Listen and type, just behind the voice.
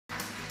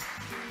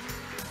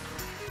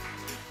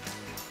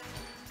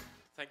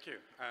Thank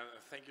you.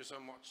 Thank you so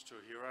much to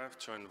HERA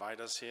to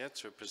invite us here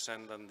to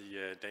present on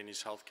the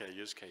Danish healthcare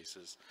use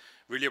cases.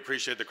 Really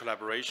appreciate the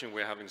collaboration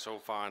we're having so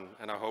far,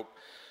 and I hope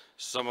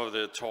some of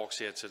the talks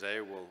here today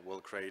will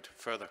create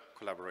further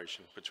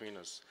collaboration between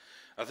us.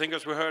 I think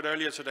as we heard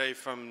earlier today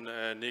from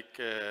Nick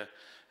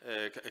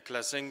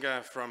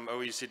Klasinga from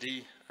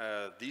OECD,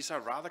 these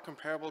are rather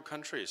comparable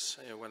countries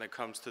when it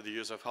comes to the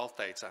use of health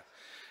data.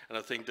 And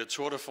I think the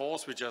tour de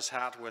force we just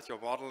had with your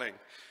modeling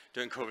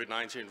during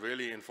COVID-19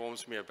 really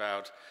informs me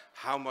about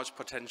how much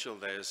potential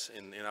there is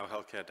in our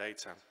healthcare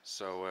data.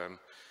 So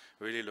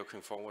really looking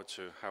forward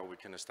to how we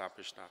can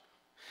establish that.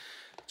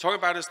 Talking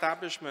about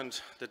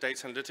establishment, the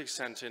Data Analytics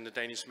Center in the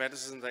Danish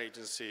Medicines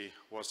Agency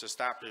was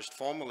established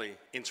formally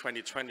in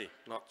 2020,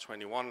 not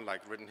 21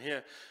 like written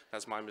here.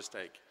 That's my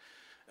mistake.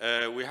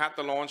 We had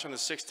the launch on the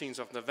 16th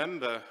of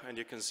November, and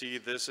you can see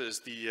this is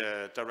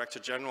the Director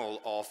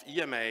General of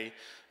EMA,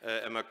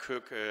 Emma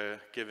Cook,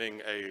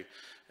 giving a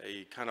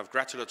kind of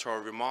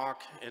gratulatory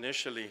remark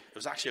initially. It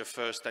was actually a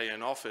first day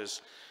in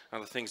office,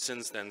 and I think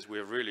since then we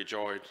have really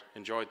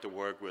enjoyed the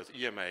work with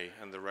EMA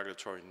and the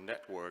regulatory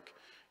network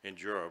in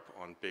Europe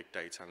on big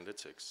data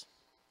analytics.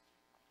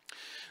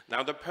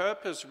 Now, the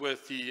purpose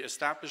with the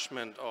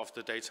establishment of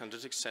the Data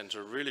Analytics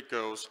Center really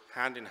goes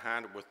hand in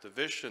hand with the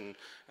vision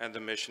and the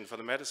mission for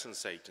the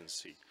Medicines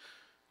Agency,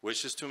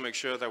 which is to make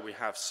sure that we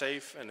have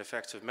safe and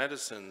effective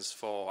medicines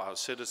for our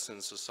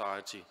citizens,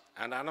 society,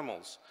 and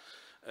animals,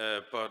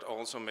 but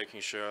also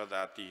making sure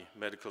that the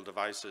medical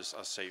devices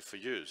are safe for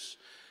use.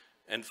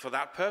 And for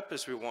that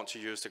purpose, we want to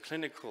use the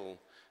clinical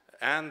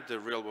and the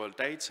real-world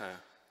data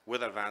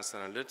with advanced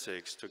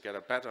analytics to get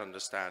a better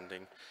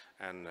understanding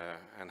and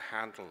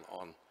handle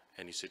on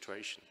any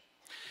situation.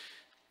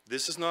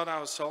 This is not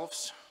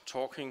ourselves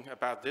talking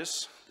about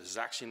this. This is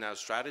actually now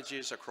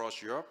strategies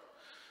across Europe.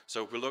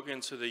 So if we look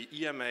into the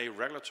EMA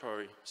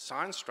regulatory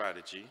science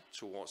strategy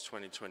towards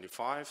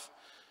 2025,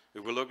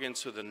 if we look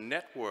into the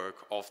network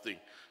of the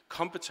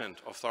competent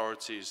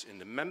authorities in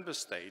the member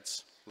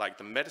states, like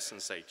the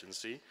Medicines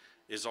Agency,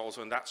 is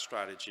also in that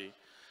strategy.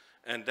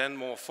 And then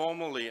more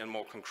formally and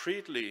more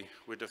concretely,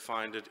 we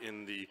defined it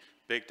in the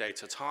Big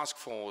Data Task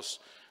Force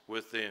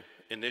with the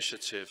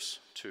initiatives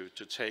to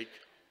take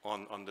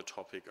on the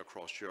topic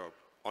across Europe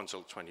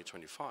until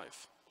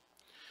 2025.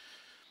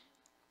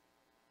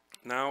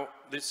 Now,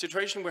 the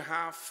situation we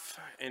have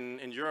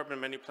in Europe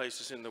and many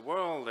places in the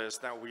world is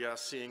that we are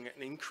seeing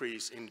an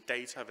increase in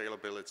data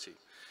availability.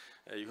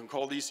 You can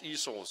call these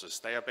e-sources.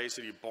 They are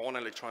basically born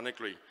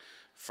electronically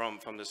from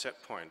the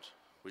set point.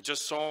 We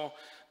just saw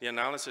the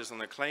analysis on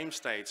the claims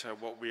data.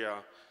 What we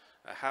are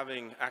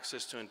having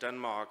access to in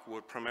Denmark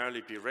would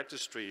primarily be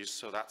registries,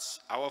 so that's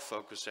our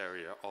focus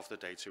area of the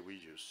data we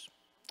use.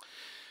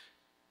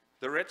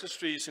 The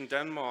registries in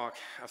Denmark,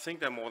 I think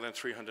there are more than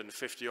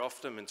 350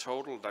 of them in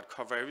total that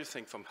cover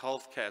everything from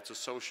healthcare to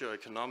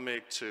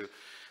socioeconomic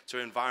to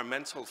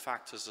environmental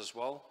factors as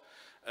well.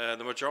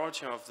 The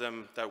majority of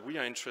them that we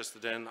are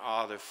interested in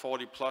are the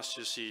 40 plus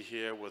you see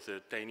here with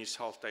the Danish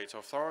Health Data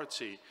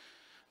Authority,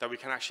 that we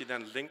can actually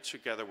then link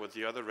together with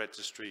the other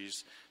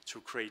registries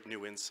to create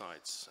new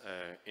insights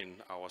in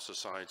our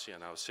society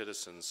and our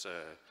citizens'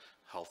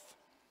 health.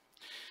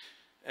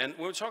 And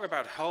when we talk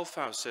about health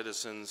for our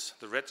citizens,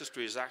 the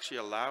registries actually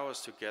allow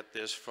us to get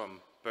this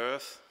from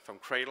birth, from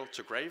cradle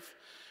to grave,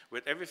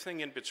 with everything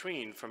in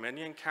between, from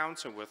any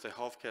encounter with the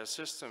healthcare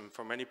system,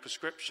 from any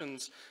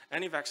prescriptions,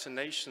 any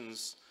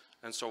vaccinations,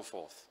 and so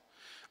forth.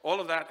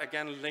 All of that,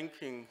 again,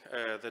 linking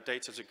the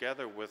data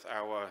together with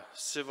our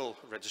civil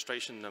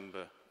registration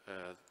number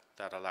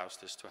that allows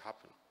this to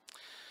happen.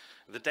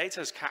 The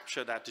data is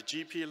captured at the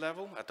GP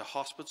level, at the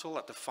hospital,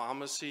 at the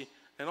pharmacy,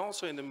 and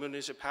also in the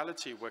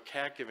municipality where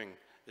caregiving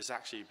is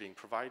actually being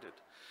provided.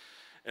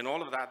 And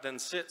all of that then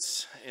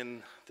sits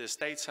in this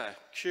data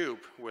cube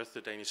with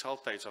the Danish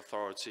Health Data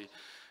Authority,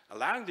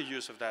 allowing the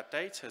use of that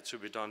data to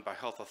be done by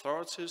health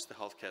authorities, the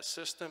healthcare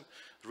system,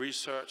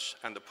 research,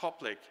 and the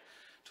public,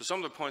 to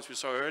some of the points we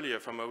saw earlier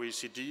from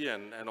OECD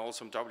and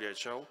also from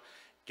WHO,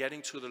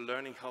 getting to the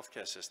learning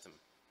healthcare system.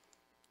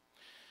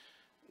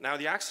 Now,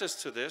 the access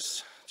to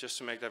this, just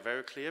to make that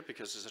very clear,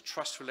 because there's a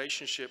trust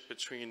relationship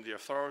between the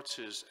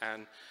authorities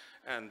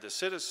and the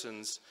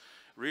citizens,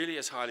 really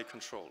is highly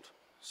controlled.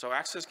 So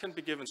access can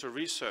be given to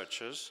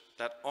researchers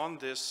that on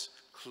this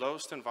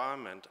closed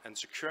environment and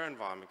secure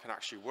environment can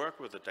actually work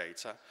with the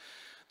data.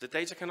 The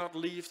data cannot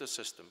leave the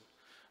system.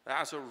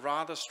 There's a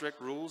rather strict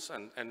rules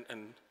and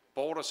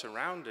borders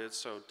around it,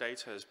 so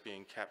data is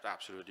being kept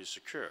absolutely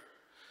secure.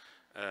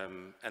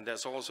 And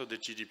there's also the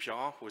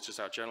GDPR, which is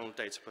our General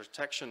Data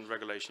Protection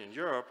Regulation in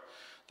Europe,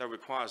 that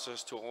requires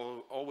us to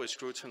always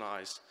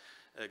scrutinize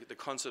the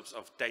concepts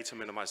of data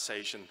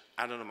minimization,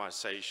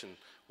 anonymization,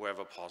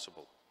 wherever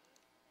possible.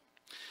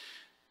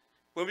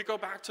 When we go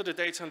back to the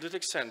Data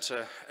Analytics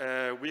Center,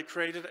 we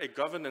created a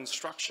governance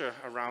structure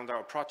around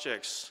our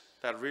projects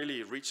that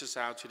really reaches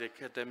out to the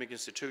academic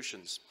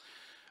institutions.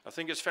 I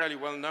think it's fairly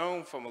well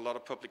known from a lot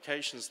of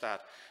publications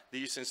that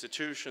these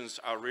institutions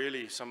are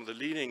really some of the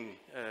leading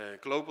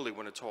globally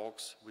when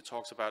we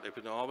talk about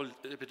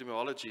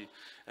epidemiology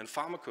and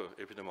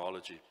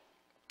pharmacoepidemiology.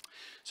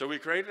 So we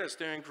created a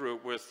steering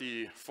group with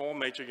the 4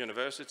 major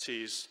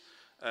universities,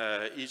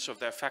 each of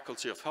their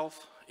faculty of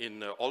health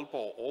in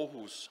Aalborg,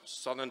 Aarhus,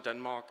 southern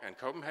Denmark and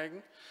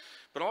Copenhagen,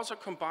 but also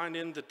combined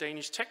in the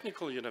Danish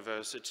Technical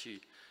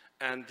University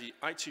and the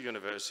IT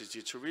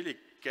University to really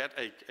get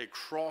a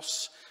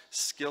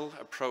cross-skill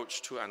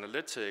approach to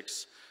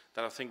analytics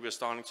that I think we're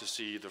starting to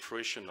see the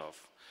fruition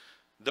of.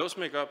 Those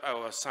make up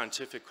our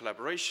scientific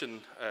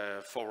collaboration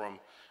forum,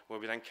 where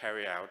we then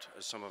carry out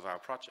some of our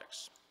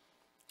projects.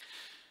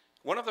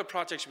 One of the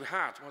projects we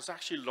had was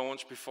actually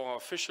launched before our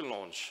official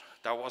launch.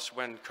 That was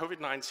when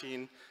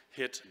COVID-19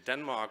 hit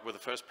Denmark with the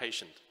first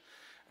patient.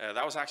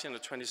 That was actually on the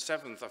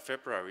 27th of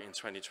February in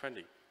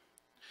 2020.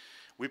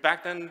 We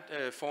back then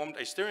formed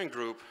a steering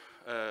group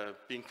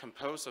being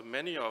composed of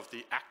many of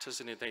the actors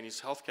in the Danish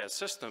healthcare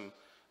system,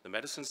 the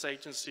Medicines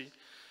Agency,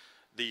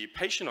 the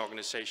patient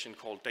organization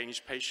called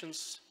Danish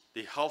Patients,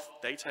 the Health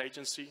Data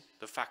Agency,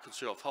 the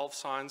Faculty of Health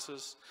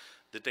Sciences,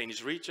 the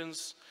Danish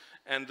regions,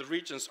 and the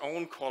region's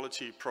own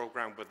quality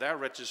program with their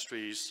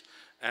registries,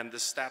 and the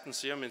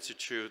SeSIM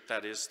Institute,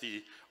 that is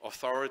the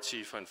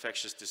authority for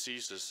infectious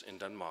diseases in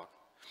Denmark.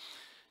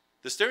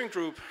 The steering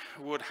group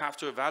would have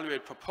to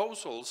evaluate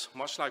proposals,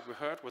 much like we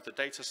heard with the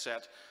data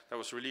set that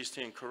was released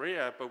here in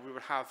Korea, but we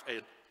would have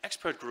an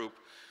expert group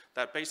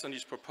that, based on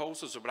these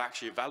proposals, would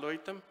actually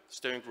evaluate them. The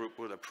steering group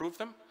would approve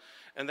them,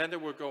 and then they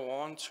would go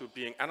on to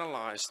being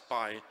analyzed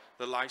by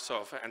the likes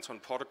of Anton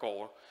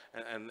Pottergaard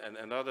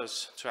and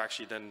others to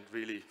actually then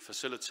really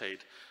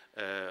facilitate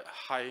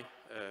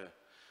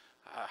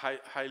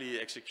highly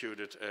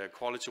executed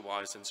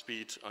quality-wise and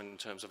speed in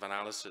terms of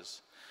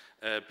analysis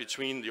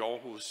between the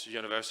Aarhus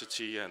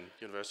University and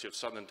University of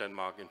Southern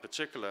Denmark in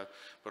particular,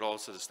 but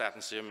also the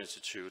SeSIM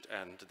Institute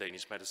and the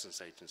Danish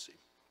Medicines Agency.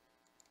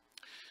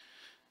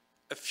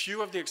 A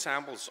few of the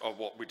examples of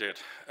what we did.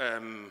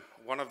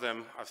 One of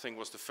them, I think,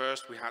 was the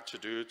first we had to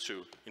do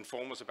to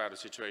inform us about the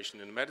situation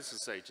in the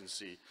Medicines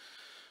Agency,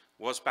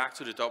 was back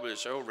to the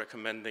WHO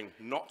recommending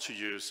not to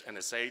use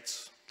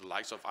NSAIDs, the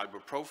likes of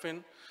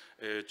ibuprofen,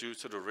 due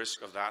to the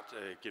risk of that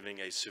giving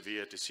a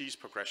severe disease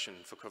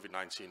progression for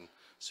COVID-19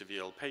 severe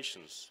ill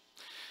patients.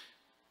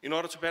 In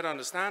order to better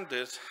understand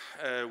this,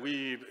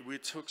 we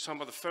took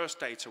some of the first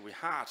data we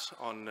had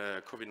on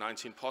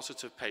COVID-19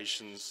 positive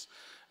patients,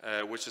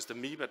 which is the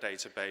MIBA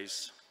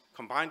database,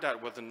 combined that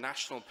with the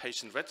National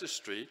Patient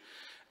Registry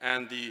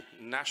and the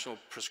National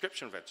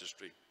Prescription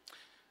Registry.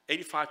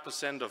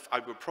 85% of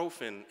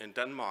ibuprofen in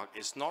Denmark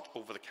is not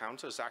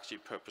over-the-counter, it's actually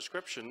per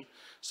prescription,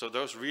 so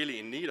those really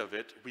in need of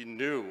it, we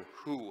knew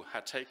who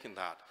had taken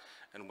that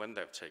and when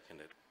they've taken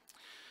it.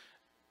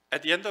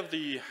 At the end of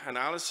the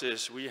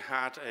analysis, we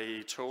had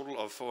a total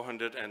of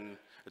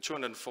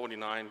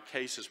 249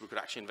 cases we could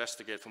actually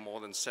investigate for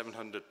more than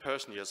 700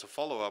 person-years of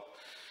follow-up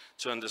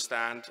to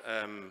understand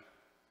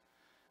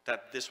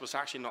that this was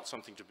actually not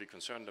something to be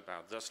concerned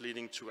about, thus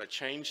leading to a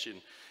change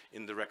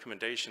in the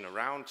recommendation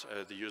around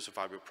the use of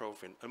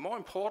ibuprofen. And more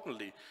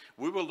importantly,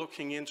 we were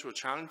looking into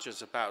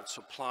challenges about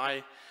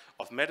supply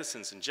of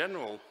medicines in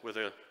general with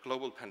a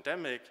global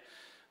pandemic,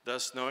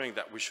 thus knowing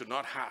that we should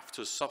not have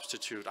to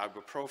substitute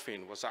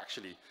ibuprofen was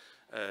actually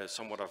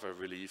somewhat of a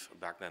relief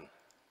back then.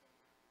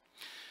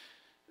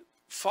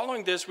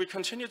 Following this, we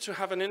continued to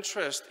have an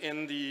interest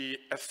in the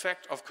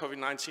effect of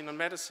COVID-19 on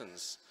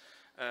medicines.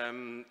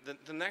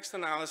 The next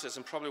analysis,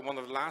 and probably one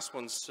of the last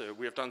ones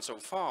we have done so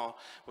far,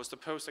 was the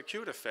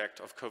post-acute effect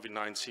of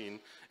COVID-19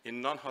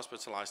 in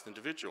non-hospitalized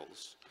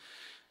individuals.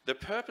 The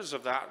purpose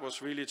of that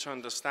was really to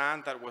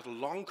understand that with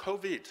long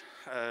COVID,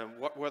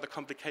 what were the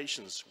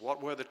complications, what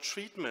were the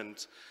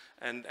treatment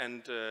and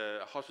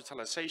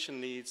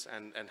hospitalization needs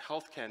and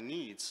healthcare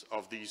needs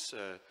of these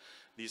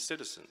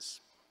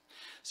citizens.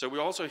 So we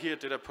also here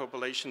did a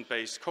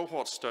population-based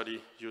cohort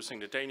study using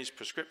the Danish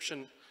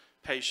prescription,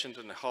 patient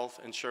and health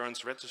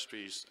insurance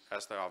registries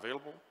as they are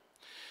available.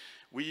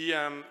 We,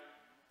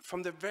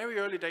 from the very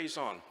early days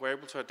on, were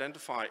able to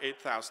identify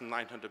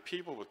 8,900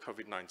 people with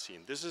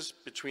COVID-19. This is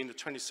between the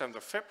 27th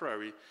of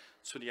February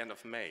to the end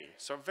of May.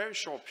 So a very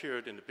short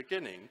period in the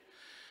beginning,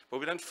 but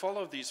we then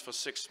followed these for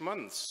 6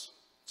 months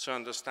to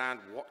understand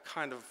what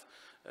kind of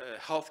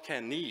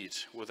healthcare need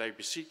would they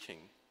be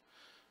seeking.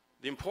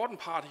 The important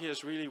part here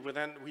is really we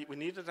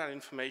needed that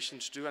information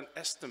to do an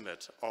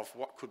estimate of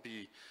what could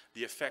be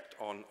the effect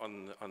on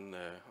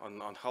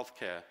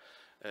healthcare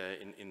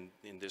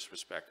in this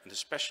respect, and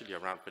especially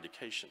around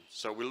medication.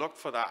 So we looked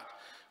for that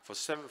for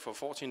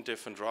 14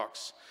 different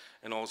drugs,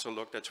 and also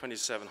looked at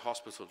 27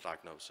 hospital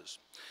diagnoses.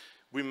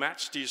 We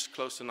matched these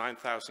close to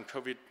 9,000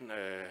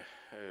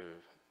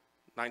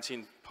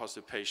 COVID-19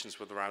 positive patients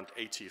with around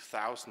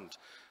 80,000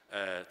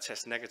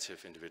 test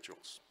negative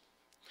individuals.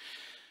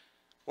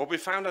 What we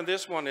found on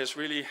this one is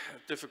really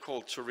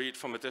difficult to read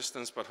from a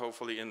distance, but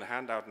hopefully in the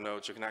handout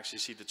notes you can actually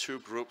see the two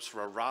groups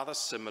were rather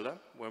similar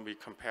when we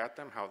compared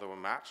them, how they were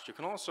matched. You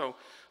can also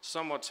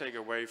somewhat take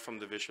away from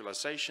the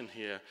visualization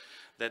here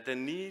that the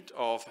need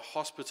of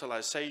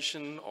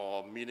hospitalization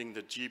or meeting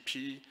the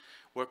GP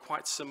were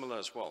quite similar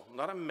as well.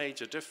 Not a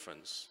major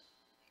difference,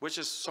 which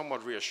is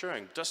somewhat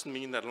reassuring. Doesn't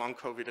mean that long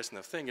COVID isn't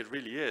a thing, it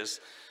really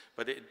is,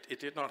 but it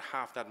did not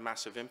have that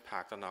massive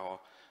impact on our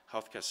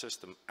healthcare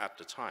system at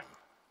the time.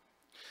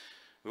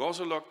 We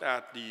also looked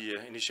at the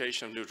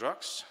initiation of new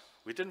drugs.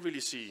 We didn't really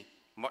see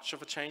much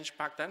of a change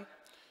back then.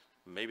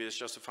 Maybe it's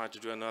justified to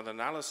do another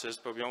analysis,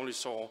 but we only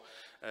saw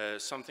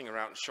something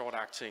around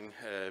short-acting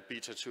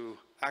beta-2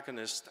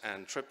 agonists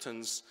and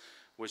triptans,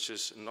 which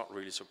is not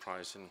really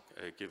surprising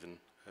given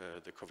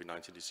the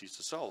COVID-19 disease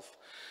itself.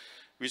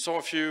 We saw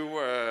a few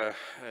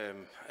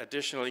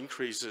additional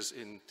increases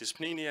in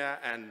dyspnea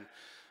and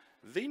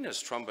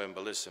venous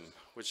thromboembolism,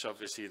 which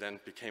obviously then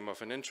became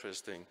of an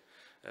interesting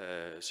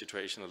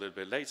situation a little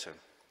bit later.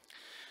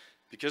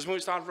 Because when we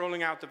start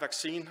rolling out the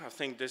vaccine, I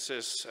think this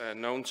is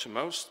known to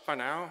most by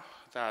now,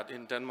 that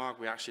in Denmark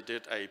we actually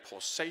did a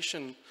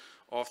pausation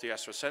of the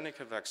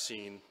AstraZeneca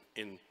vaccine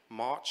in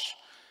March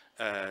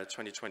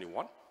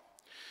 2021,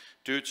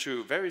 due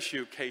to very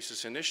few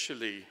cases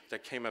initially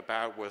that came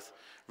about with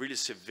really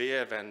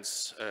severe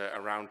events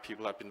around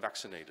people who had been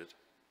vaccinated.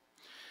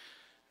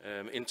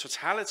 In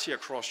totality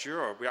across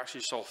Europe, we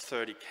actually saw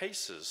 30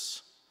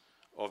 cases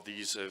of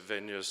these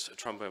venous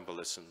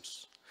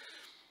thromboembolisms.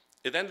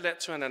 It then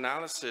led to an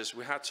analysis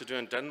we had to do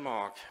in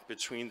Denmark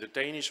between the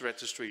Danish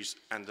registries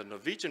and the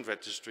Norwegian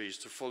registries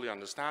to fully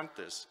understand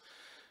this.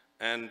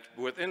 And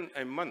within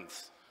a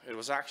month, it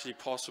was actually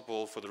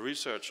possible for the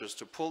researchers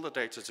to pull the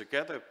data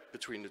together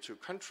between the two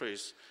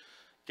countries,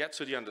 get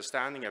to the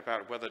understanding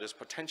about whether this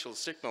potential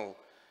signal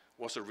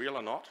was a real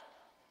or not.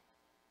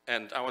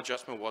 And our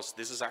judgment was,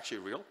 this is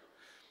actually real.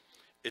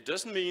 It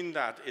doesn't mean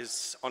that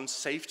it's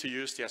unsafe to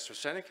use the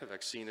AstraZeneca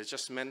vaccine. It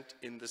just meant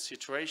in the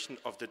situation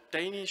of the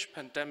Danish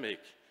pandemic,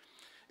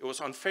 it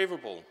was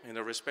unfavorable in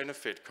a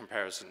risk-benefit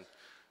comparison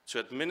to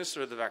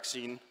administer the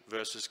vaccine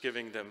versus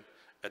giving them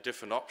a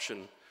different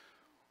option,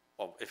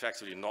 or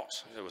effectively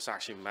not. It was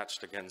actually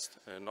matched against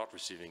not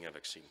receiving a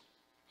vaccine.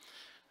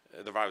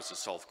 The virus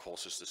itself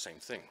causes the same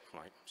thing,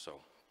 right?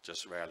 So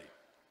just rarely.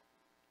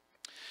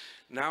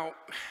 Now,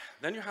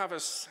 then you have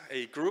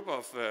a group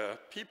of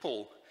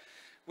people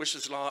which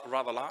is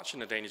rather large in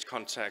the Danish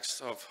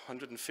context, of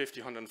 150,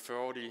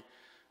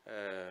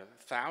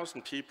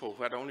 140,000 people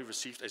who had only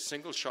received a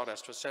single shot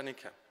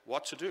AstraZeneca.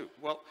 What to do?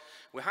 Well,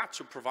 we had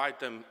to provide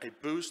them a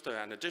booster,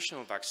 an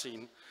additional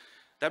vaccine.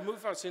 That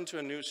moved us into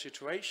a new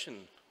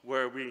situation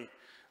where we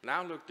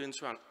now looked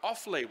into an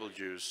off-label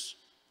use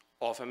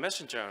of a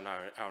messenger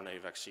RNA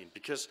vaccine,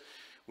 because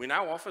we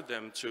now offered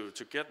them to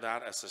get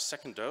that as a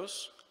second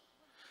dose.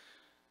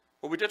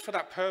 What we did for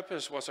that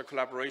purpose was a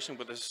collaboration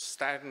with the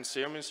Statens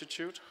Serum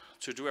Institute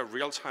to do a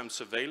real-time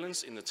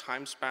surveillance in the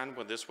time span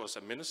when this was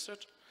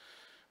administered.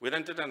 We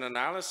then did an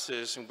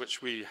analysis in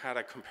which we had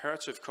a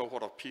comparative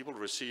cohort of people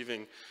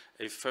receiving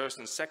a first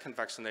and second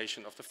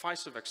vaccination of the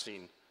Pfizer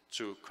vaccine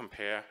to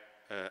compare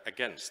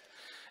against.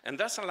 And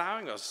thus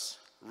allowing us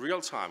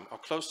real-time or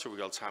close to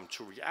real-time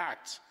to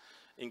react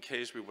in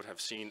case we would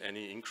have seen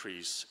any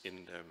increase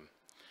in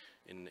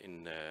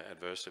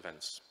adverse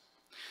events.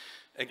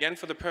 Again,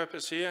 for the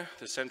purpose here,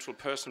 the central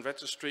person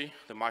registry,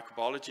 the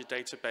microbiology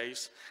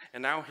database,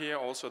 and now here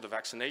also the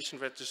vaccination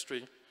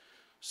registry,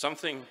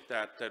 something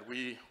that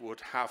we would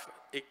have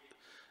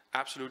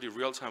absolutely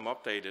real-time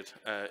updated.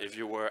 If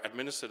you were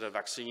administered a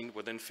vaccine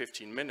within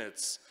 15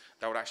 minutes,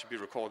 that would actually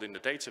be recorded in the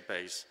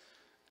database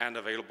and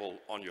available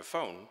on your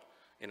phone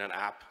in an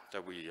app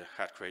that we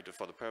had created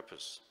for the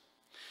purpose.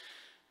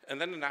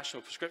 And then the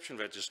National Prescription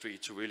Registry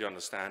to really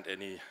understand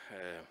any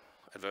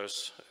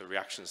adverse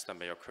reactions that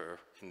may occur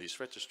in these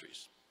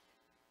registries.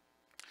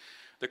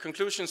 The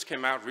conclusions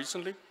came out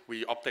recently.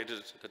 We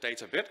updated the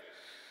data a bit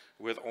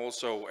with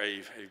also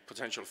a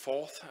potential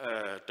fourth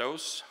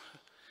dose.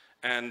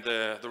 And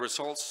the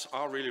results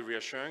are really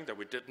reassuring that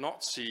we did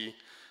not see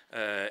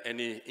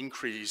any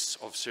increase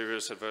of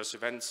serious adverse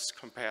events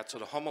compared to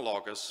the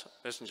homologous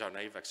messenger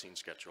RNA vaccine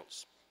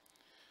schedules,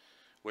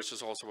 which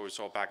is also what we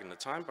saw back in the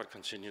time, but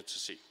continue to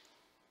see.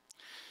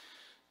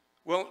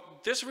 Well,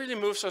 this really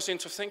moves us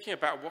into thinking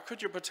about what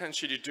could you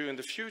potentially do in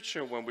the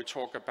future when we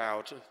talk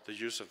about the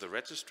use of the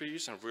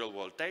registries and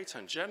real-world data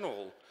in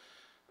general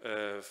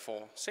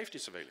for safety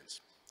surveillance.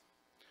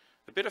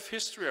 A bit of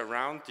history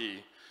around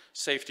the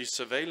safety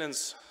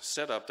surveillance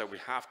setup that we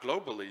have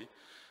globally,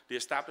 the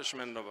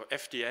establishment of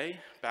FDA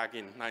back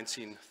in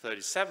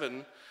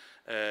 1937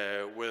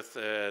 with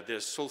the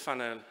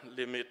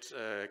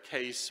sulfonylamide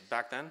case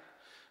back then,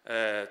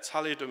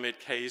 thalidomide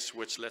case,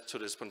 which led to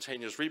the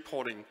spontaneous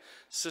reporting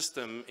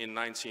system in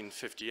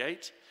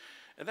 1958.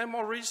 And then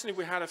more recently,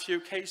 we had a few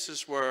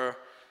cases where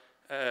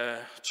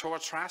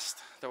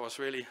tortrast, that was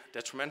really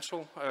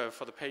detrimental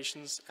for the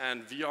patients,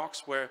 and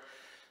Vioxx, where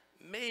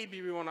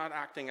maybe we were not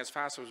acting as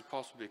fast as we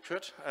possibly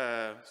could.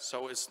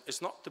 So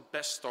it's not the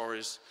best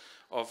stories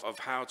of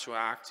how to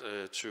act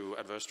to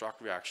adverse drug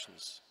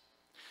reactions.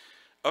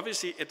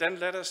 Obviously, it then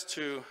led us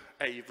to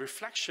a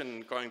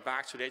reflection going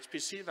back to the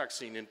HPC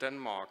vaccine in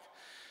Denmark,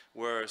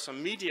 where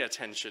some media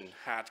attention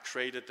had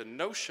created the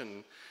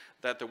notion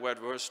that there were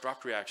adverse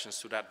drug reactions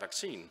to that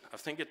vaccine. I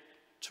think it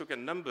took a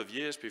number of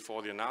years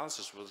before the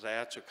analysis was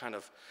there to kind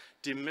of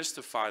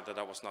demystify that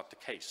that was not the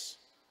case.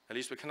 At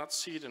least we cannot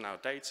see it in our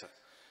data.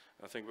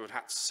 I think we've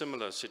had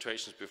similar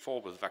situations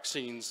before with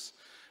vaccines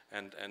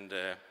and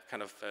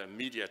kind of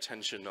media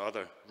attention or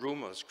other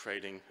rumors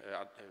creating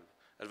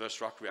adverse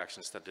drug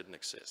reactions that didn't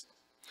exist.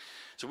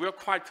 So we are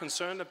quite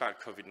concerned about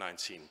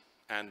COVID-19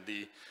 and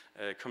the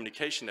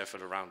communication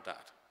effort around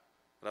that.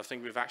 But I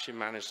think we've actually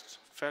managed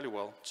fairly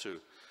well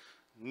to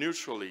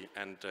neutrally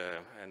and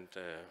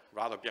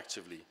rather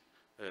objectively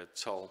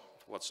tell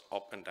what's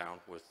up and down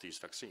with these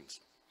vaccines.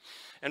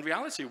 In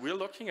reality, we're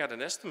looking at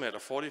an estimate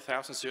of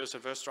 40,000 serious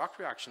adverse drug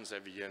reactions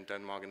every year in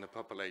Denmark in the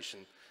population,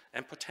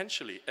 and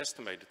potentially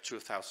estimated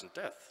 2,000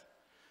 deaths.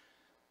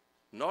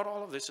 Not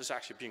all of this is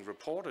actually being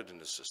reported in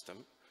the system.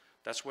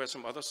 That's where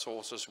some other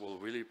sources will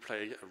really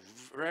play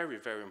a very,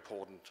 very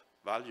important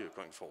value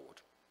going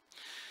forward.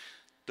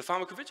 The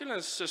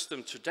pharmacovigilance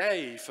system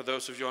today, for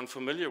those of you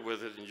unfamiliar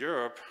with it in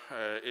Europe,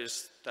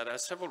 is that there are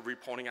several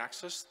reporting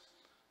axes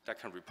that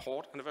can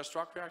report an adverse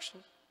drug reaction.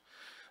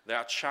 There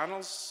are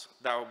channels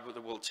that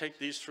will take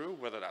these through,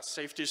 whether that's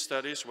safety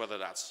studies, whether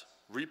that's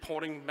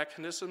reporting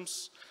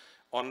mechanisms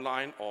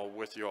online or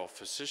with your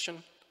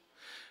physician.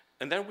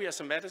 And then we as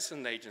a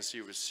medicine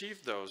agency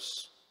receive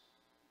those,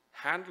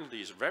 handle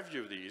these,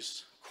 review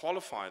these,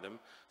 qualify them,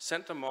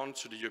 send them on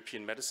to the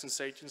European Medicines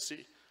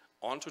Agency,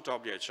 on to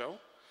WHO,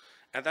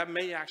 and that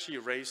may actually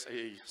raise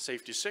a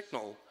safety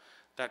signal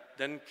that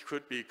then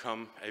could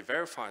become a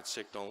verified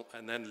signal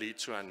and then lead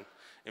to an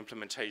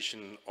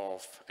implementation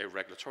of a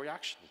regulatory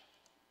action.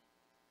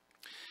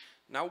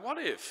 Now, what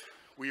if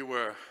we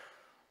were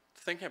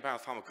thinking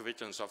about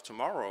pharmacovigilance of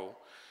tomorrow,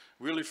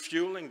 really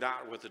fueling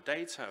that with the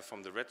data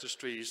from the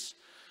registries,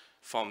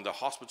 from the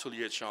hospital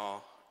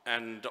EHR,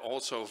 and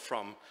also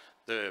from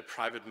the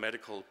private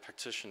medical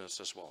practitioners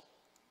as well?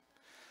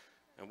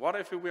 And what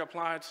if we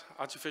applied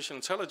artificial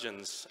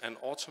intelligence and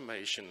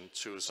automation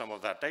to some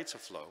of that data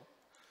flow,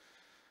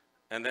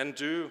 and then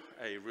do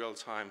a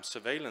real-time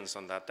surveillance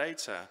on that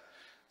data,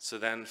 so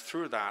then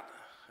through that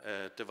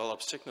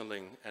develop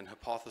signaling and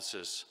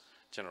hypothesis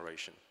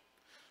generation?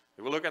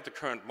 We will look at the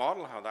current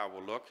model, how that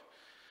will look.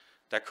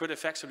 That could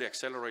effectively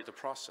accelerate the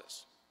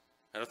process.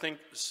 And I think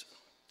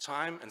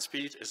time and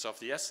speed is of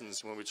the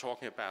essence when we're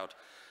talking about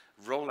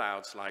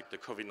rollouts like the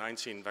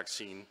COVID-19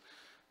 vaccine.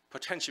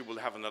 Potentially we'll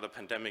have another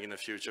pandemic in the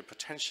future.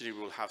 Potentially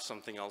we'll have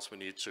something else we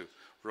need to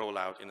roll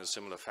out in a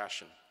similar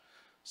fashion.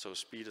 So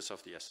speed is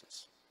of the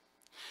essence.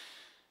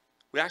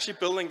 We're actually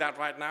building that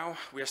right now.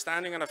 We are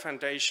standing on a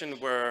foundation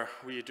where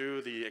we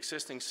do the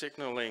existing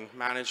signaling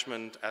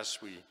management as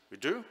we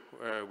do.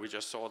 We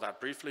just saw that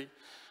briefly,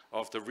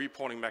 of the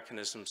reporting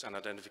mechanisms and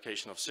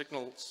identification of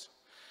signals.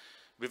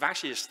 We've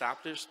actually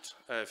established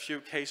a few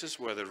cases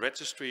where the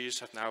registries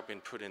have now been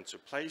put into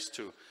place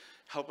to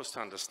help us to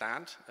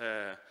understand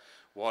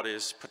what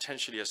is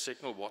potentially a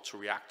signal, what to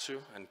react to,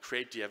 and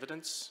create the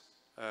evidence.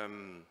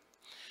 And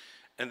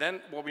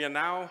then what we are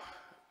now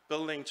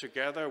building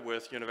together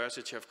with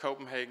University of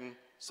Copenhagen,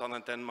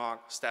 Southern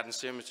Denmark, Statens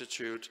Serum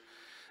Institute,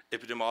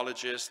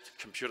 epidemiologists,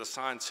 computer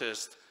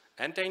scientists,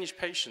 and Danish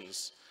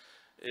patients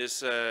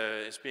is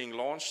being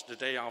launched the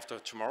day after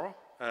tomorrow,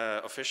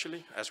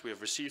 officially, as we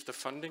have received the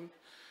funding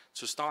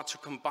to start to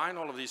combine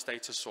all of these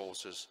data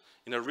sources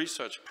in a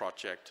research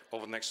project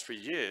over the next 3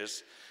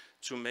 years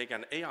to make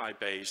an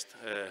AI-based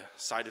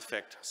side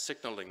effect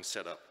signaling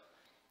setup.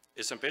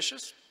 It's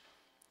ambitious.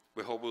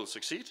 We hope we'll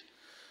succeed.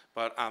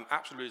 But I'm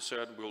absolutely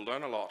certain we'll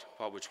learn a lot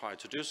while we try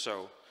to do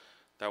so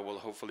that will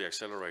hopefully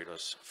accelerate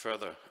us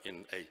further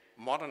in a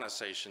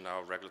modernization of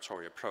our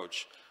regulatory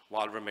approach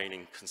while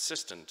remaining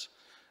consistent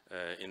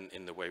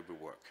in the way we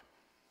work.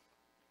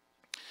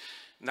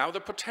 Now, the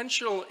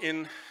potential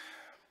in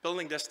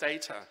building this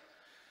data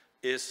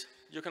is,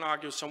 you can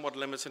argue, somewhat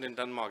limited in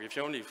Denmark. If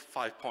you're only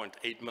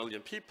 5.8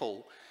 million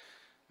people,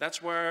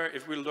 that's where,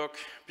 if we look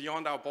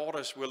beyond our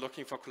borders, we're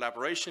looking for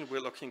collaboration, we're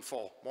looking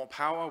for more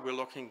power, we're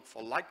looking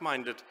for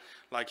like-minded,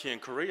 like here in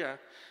Korea,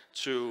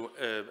 to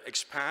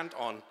expand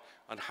on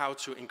how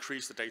to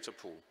increase the data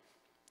pool.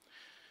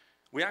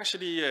 We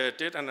actually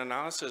did an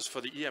analysis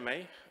for the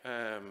EMA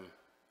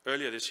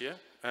earlier this year,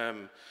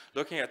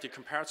 looking at the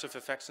comparative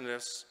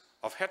effectiveness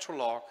of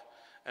heterolog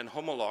and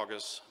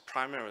homologous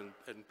primary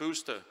and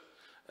booster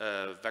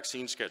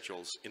vaccine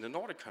schedules in the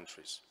Nordic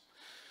countries.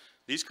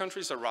 These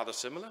countries are rather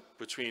similar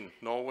between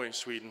Norway,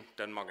 Sweden,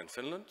 Denmark, and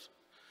Finland.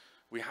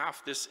 We have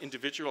this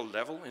individual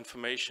level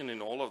information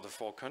in all of the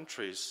 4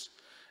 countries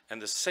and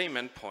the same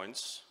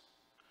endpoints.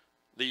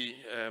 The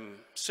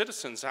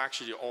citizens are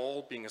actually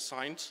all being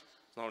assigned,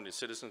 not only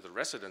citizens, the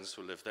residents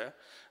who live there,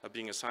 are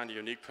being assigned a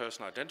unique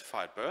person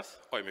identified birth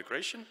or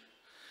immigration.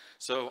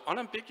 So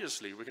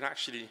unambiguously, we can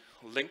actually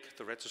link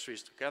the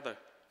registries together.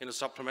 In a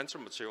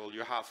supplementary material,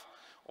 you have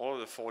all of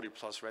the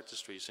 40+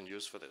 registries in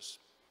use for this.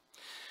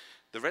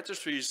 The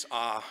registries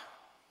are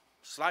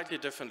slightly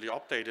differently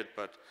updated,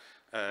 but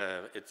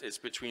it's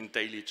between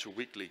daily to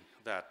weekly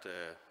that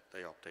they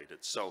update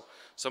it. So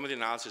some of the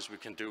analysis we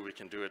can do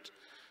it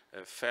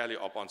fairly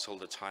up until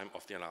the time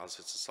of the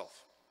analysis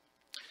itself.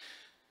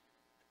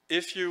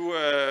 If you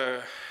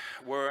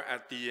were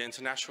at the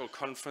International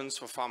Conference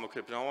for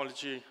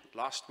Pharmacoepidemiology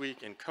last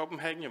week in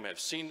Copenhagen, you may have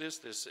seen this.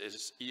 This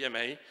is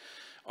EMA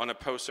on a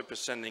poster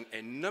presenting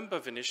a number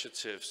of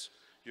initiatives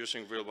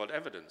using real-world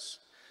evidence.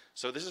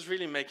 So this is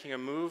really making a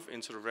move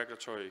into the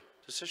regulatory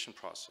decision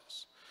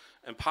process.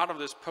 And part of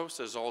this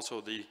poster is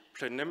also the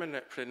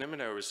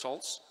preliminary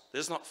results.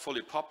 This is not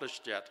fully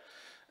published yet,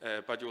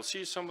 but you'll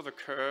see some of the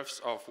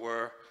curves of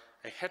where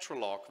a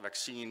heterolog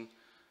vaccine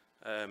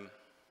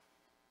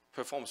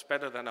performs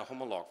better than a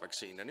homolog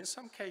vaccine. And in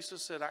some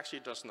cases, it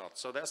actually does not.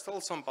 So there's still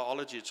some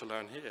biology to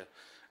learn here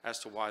as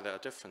to why there are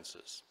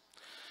differences.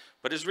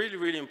 But it's really,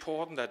 really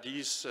important that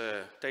these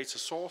data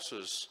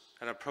sources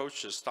and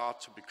approaches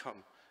start to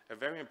become a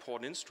very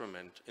important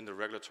instrument in the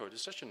regulatory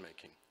decision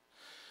making.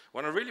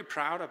 What I'm really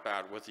proud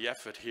about with the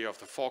effort here of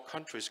the 4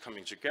 countries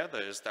coming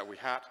together is that we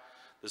had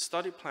the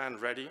study plan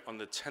ready on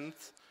the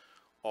 10th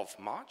of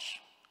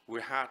March.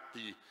 We had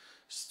the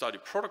study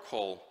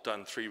protocol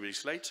done 3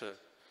 weeks later.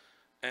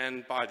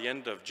 And by the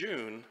end of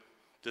June,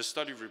 the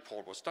study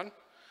report was done.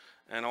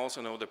 And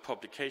also know the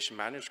publication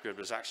manuscript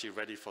is actually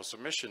ready for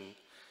submission.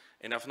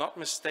 And if not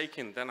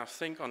mistaken, then I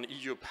think on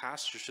EU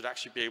Pass, you should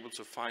actually be able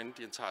to find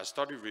the entire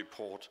study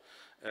report.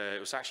 It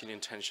was actually the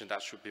intention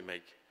that should be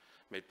made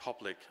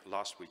public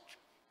last week.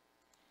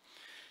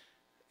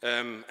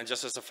 And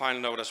just as a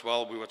final note as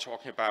well, we were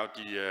talking about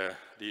the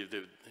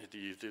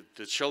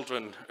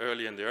children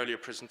early in the earlier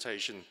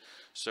presentation.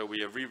 So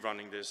we are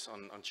rerunning this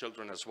on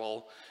children as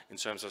well in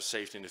terms of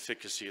safety and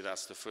efficacy.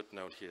 That's the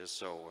footnote here.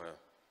 So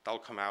that'll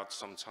come out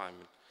sometime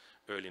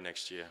early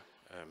next year.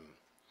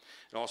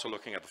 And also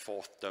looking at the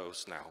 4th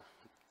dose now.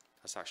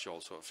 That's actually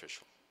also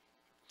official.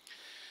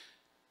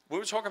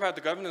 When we talk about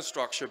the governance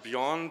structure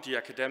beyond the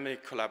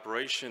academic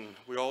collaboration,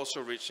 we're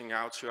also reaching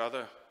out to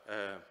other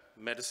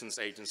medicines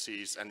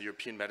agencies and the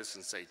European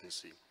Medicines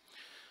Agency.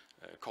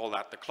 Call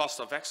that the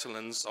cluster of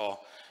excellence, or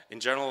in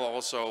general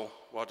also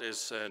what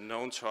is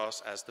known to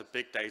us as the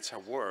big data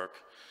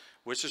work,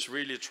 which is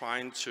really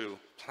trying to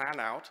plan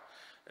out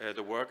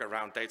the work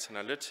around data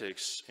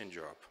analytics in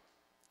Europe.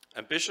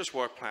 Ambitious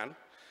work plan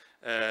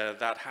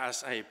that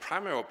has a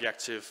primary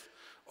objective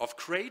of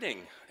creating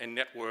a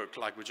network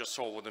like we just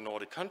saw with the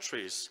Nordic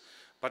countries,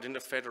 but in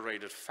a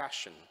federated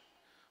fashion.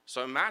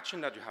 So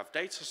imagine that you have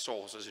data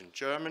sources in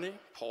Germany,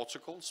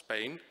 Portugal,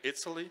 Spain,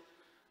 Italy,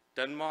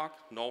 Denmark,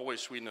 Norway,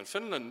 Sweden, and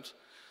Finland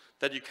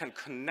that you can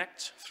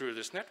connect through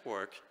this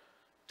network,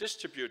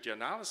 distribute the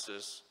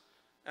analysis,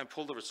 and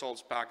pull the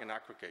results back and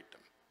aggregate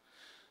them.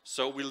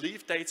 So we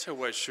leave data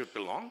where it should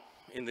belong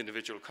in the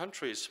individual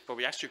countries, but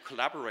we actually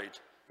collaborate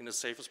in the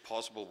safest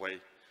possible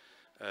way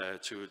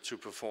to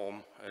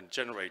perform and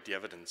generate the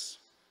evidence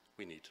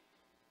we need.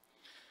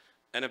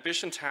 An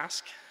ambitious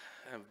task,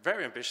 a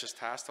very ambitious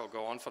task that'll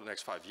go on for the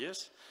next 5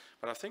 years,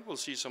 but I think we'll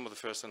see some of the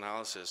first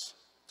analysis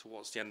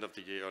towards the end of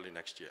the year, early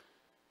next year.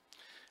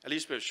 At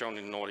least we've shown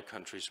in the Nordic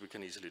countries we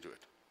can easily do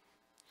it.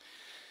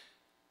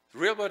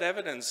 Real-world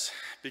evidence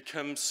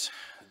becomes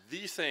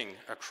the thing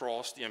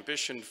across the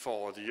ambition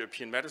for the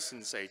European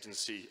Medicines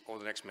Agency over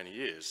the next many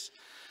years.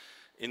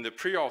 In the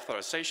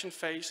pre-authorization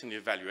phase, in the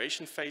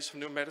evaluation phase of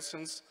new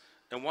medicines,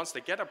 and once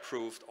they get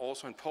approved,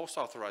 also in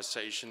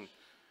post-authorization,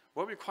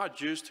 what we're quite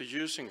used to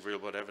using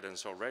real-world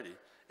evidence already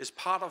is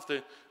part of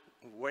the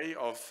way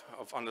of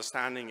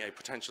understanding a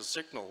potential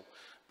signal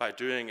by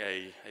doing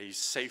a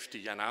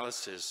safety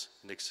analysis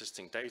in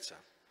existing data.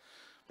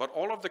 But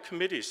all of the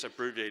committees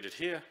abbreviated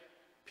here,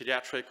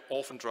 pediatric,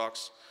 orphan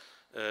drugs,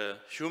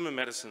 human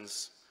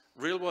medicines,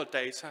 real-world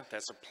data,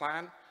 there's a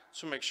plan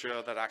to make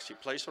sure that actually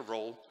plays a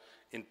role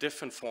in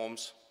different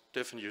forms,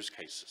 different use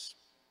cases,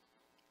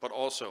 but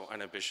also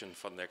an ambition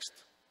for the next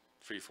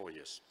 3-4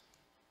 years.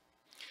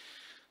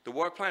 The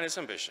work plan is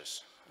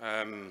ambitious.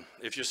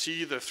 If you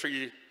see the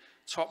 3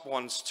 top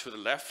ones to the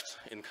left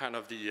in kind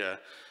of the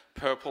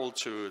purple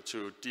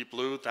to deep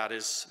blue, that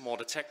is more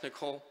the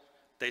technical,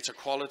 data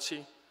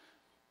quality,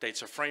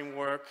 data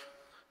framework,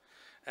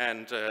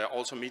 and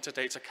also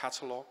metadata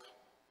catalog.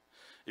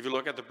 If you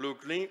look at the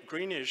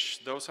blue-greenish,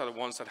 those are the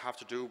ones that have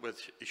to do with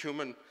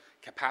human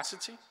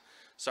capacity.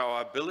 So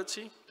our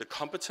ability, the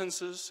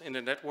competences in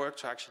the network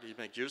to actually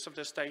make use of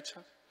this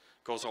data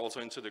goes also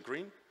into the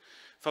green.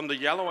 From the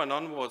yellow and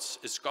onwards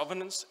is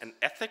governance and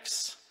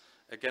ethics.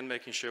 Again,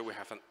 making sure we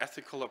have an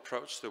ethical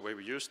approach to the way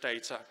we use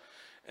data.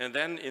 And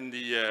then in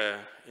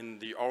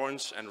the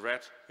orange and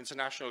red,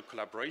 international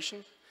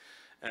collaboration.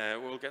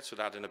 We'll get to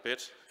that in a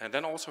bit. And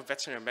then also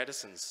veterinary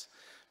medicines,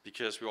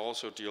 because we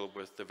also deal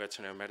with the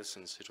veterinary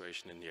medicine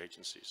situation in the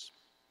agencies.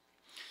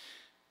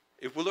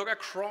 If we look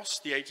across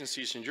the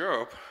agencies in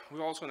Europe,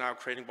 we're also now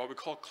creating what we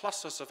call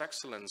clusters of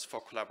excellence for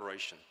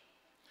collaboration.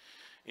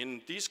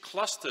 In these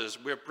clusters,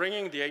 we're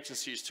bringing the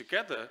agencies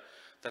together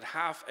that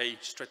have a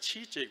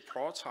strategic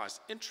prioritized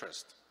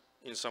interest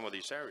in some of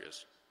these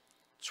areas.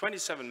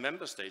 27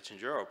 member states in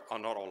Europe are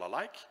not all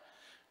alike,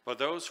 but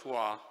those who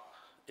are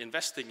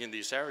investing in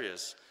these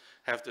areas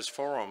have this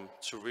forum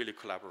to really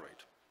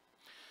collaborate.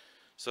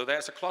 So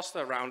there's a cluster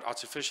around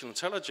artificial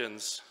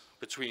intelligence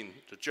between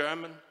the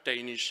German,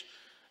 Danish,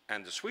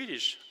 and the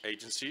Swedish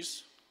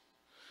agencies.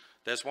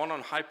 There's one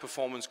on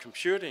high-performance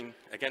computing,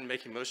 again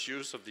making most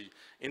use of the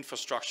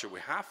infrastructure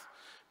we have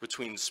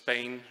between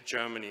Spain,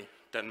 Germany,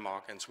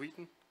 Denmark, and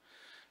Sweden.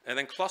 And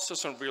then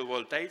clusters on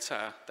real-world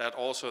data that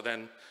also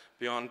then,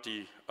 beyond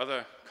the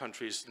other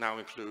countries, now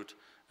include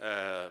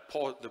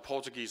the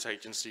Portuguese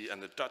agency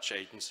and the Dutch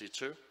agency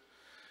too.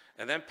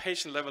 And then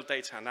patient-level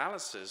data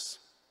analysis,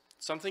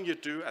 something you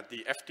do at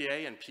the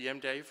FDA and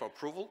PMDA for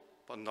approval,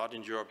 but not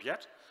in Europe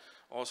yet.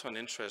 Also an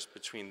interest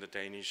between the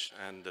Danish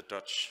and the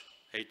Dutch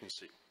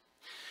agency.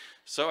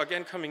 So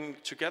again, coming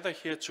together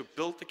here to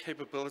build the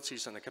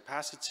capabilities and the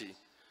capacity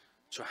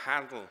to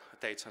handle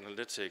data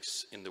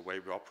analytics in the way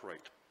we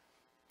operate.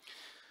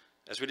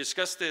 As we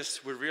discussed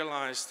this, we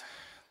realized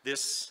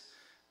this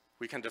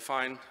we can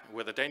define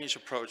with a Danish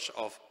approach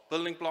of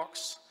building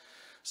blocks.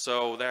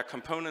 So there are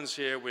components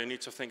here we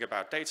need to think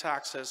about data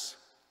access,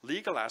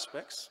 legal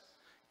aspects,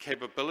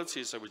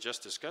 capabilities that we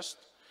just discussed,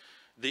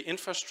 the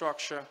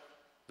infrastructure,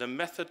 the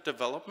method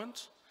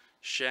development,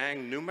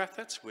 sharing new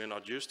methods we're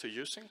not used to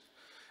using,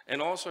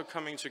 and also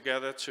coming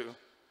together to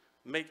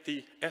make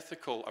the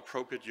ethical,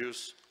 appropriate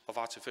use of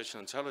artificial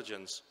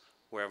intelligence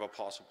wherever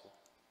possible.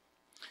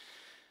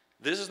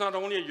 This is not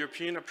only a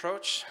European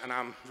approach, and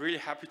I'm really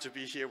happy to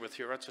be here with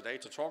Hira today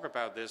to talk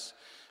about this,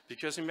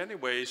 because in many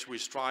ways we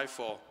strive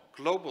for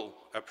global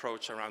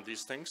approach around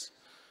these things.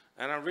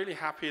 And I'm really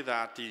happy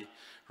that the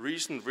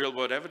recent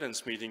real-world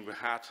evidence meeting we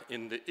had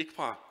in the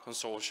ICPA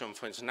Consortium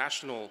for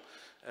International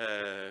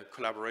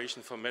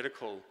Collaboration for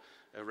Medical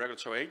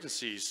Regulatory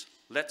Agencies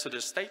led to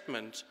this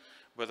statement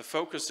where the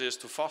focus is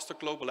to foster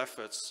global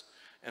efforts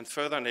and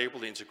further enable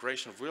the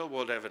integration of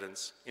real-world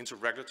evidence into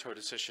regulatory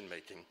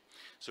decision-making.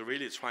 So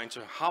really trying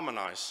to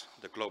harmonize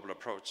the global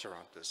approach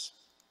around this.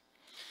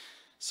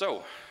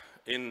 So,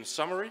 in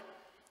summary,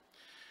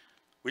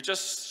 we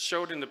just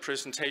showed in the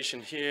presentation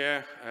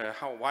here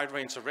how a wide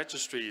range of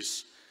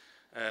registries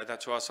that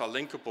to us are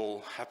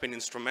linkable have been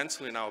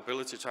instrumental in our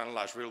ability to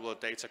analyze real-world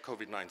data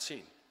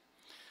COVID-19.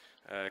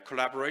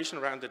 Collaboration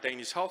around the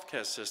Danish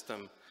healthcare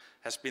system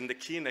has been the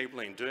key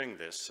enabler in doing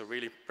this, so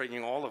really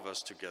bringing all of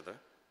us together.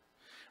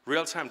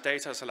 Real-time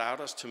data has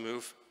allowed us to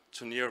move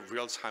to near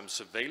real-time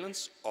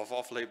surveillance of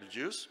off-label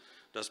use,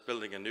 thus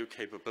building a new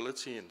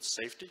capability and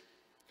safety.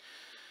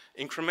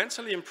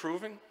 Incrementally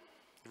improving,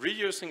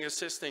 reusing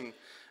existing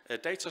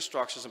data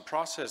structures and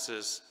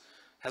processes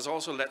has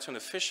also led to an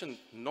efficient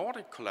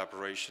Nordic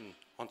collaboration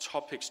on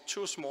topics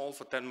too small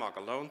for Denmark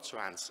alone to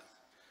answer.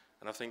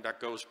 And I think that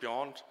goes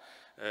beyond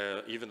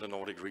even the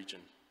Nordic region.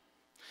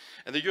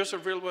 And the use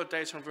of real-world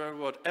data and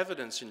real-world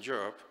evidence in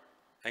Europe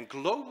and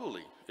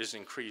globally is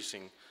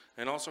increasing,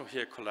 and also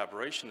here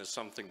collaboration is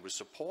something we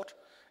support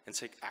and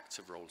take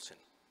active roles in.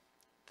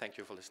 Thank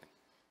you for listening.